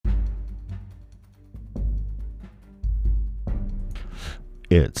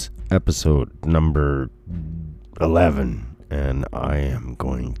It's episode number 11, and I am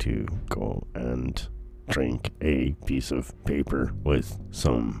going to go and drink a piece of paper with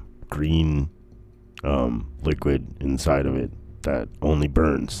some green liquid inside of it that only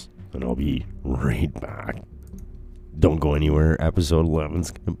burns, and I'll be right back. Don't go anywhere. Episode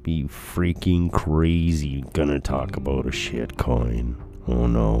 11's gonna be freaking crazy. Gonna talk about a shit coin. Oh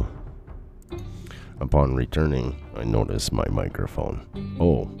no. Upon returning, I noticed my microphone.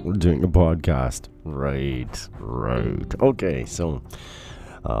 Oh, we're doing a podcast. Right. Okay, so,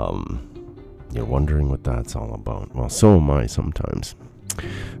 you're wondering what that's all about. Well, so am I sometimes.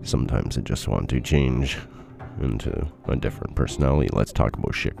 Sometimes I just want to change into a different personality. Let's talk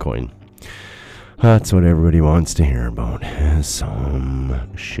about shitcoin. That's what everybody wants to hear about. Some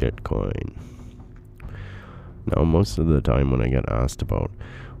shitcoin. Now, most of the time when I get asked about,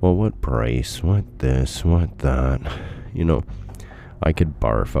 well, what price, what this, what that, I could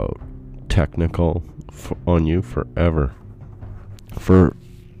barf out technical on you forever. For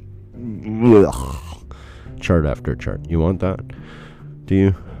chart after chart. You want that? Do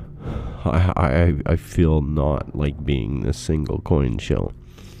you? I feel not like being this single coin shill.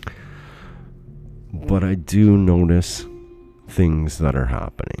 But I do notice things that are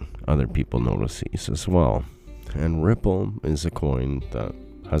happening. Other people notice these as well. And Ripple is a coin that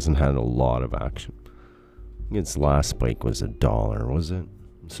hasn't had a lot of action. Its last spike was $1, was it?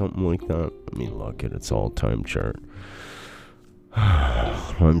 Something like that. I mean, look at its all-time chart.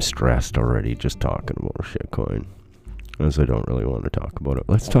 I'm stressed already just talking about a shitcoin, as I don't really want to talk about it.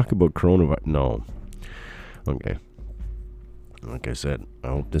 Let's talk about coronavirus. No. Okay. Like I said, I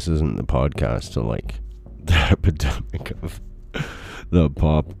hope this isn't the podcast to the epidemic of the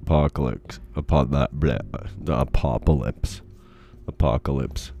apocalypse.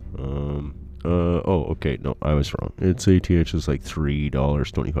 Okay, no, I was wrong. Its ATH is like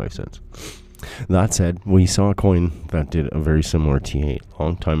 $3.25. That said, we saw a coin that did a very similar T8 a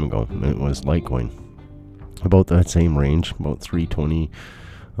long time ago. It was Litecoin. About that same range, about 320.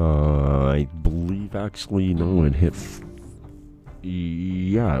 I believe actually, no, it hit.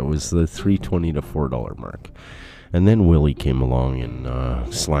 It was the $3.20 to $4 mark. And then Willie came along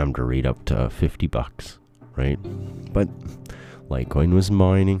and slammed her rate up to $50, right? But Litecoin was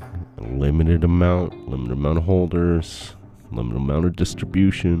mining, limited amount of holders, limited amount of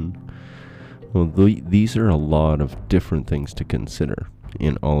distribution. Well, these are a lot of different things to consider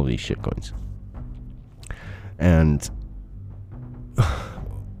in all of these shitcoins. And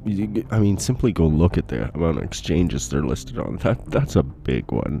I mean, simply go look at the amount of exchanges they're listed on. That's a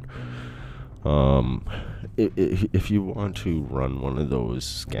big one. If you want to run one of those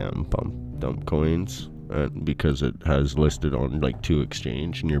scam pump dump coins, because it has listed on 2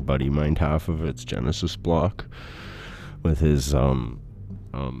 exchange, and your buddy mined half of its Genesis block with his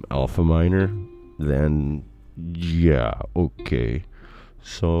alpha miner, then yeah, okay.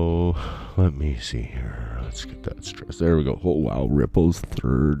 So let me see here. Let's get that stress. There we go. Oh wow, Ripple's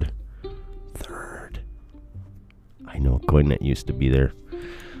third. I know CoinNet used to be there,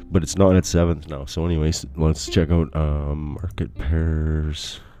 but it's not at 7th now. So anyways, let's check out market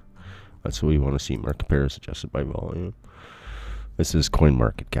pairs. That's what we want to see. Market pairs adjusted by volume. This is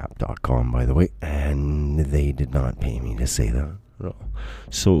coinmarketcap.com, by the way, and they did not pay me to say that at all.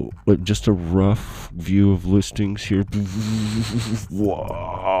 So just a rough view of listings here.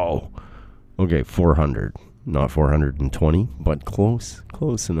 Wow. Okay, 400, not 420, but close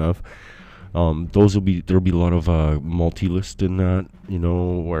enough. There'll be a lot of multi-list in that,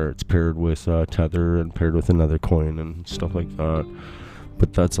 where it's paired with Tether and paired with another coin and stuff like that.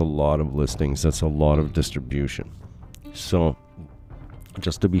 But that's a lot of listings. That's a lot of distribution. So,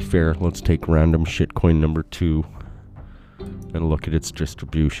 just to be fair, let's take random shitcoin number 2 and look at its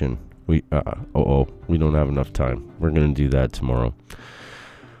distribution. We don't have enough time. We're going to do that tomorrow.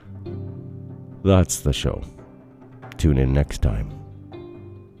 That's the show. Tune in next time.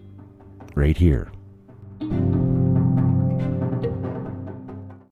 Right here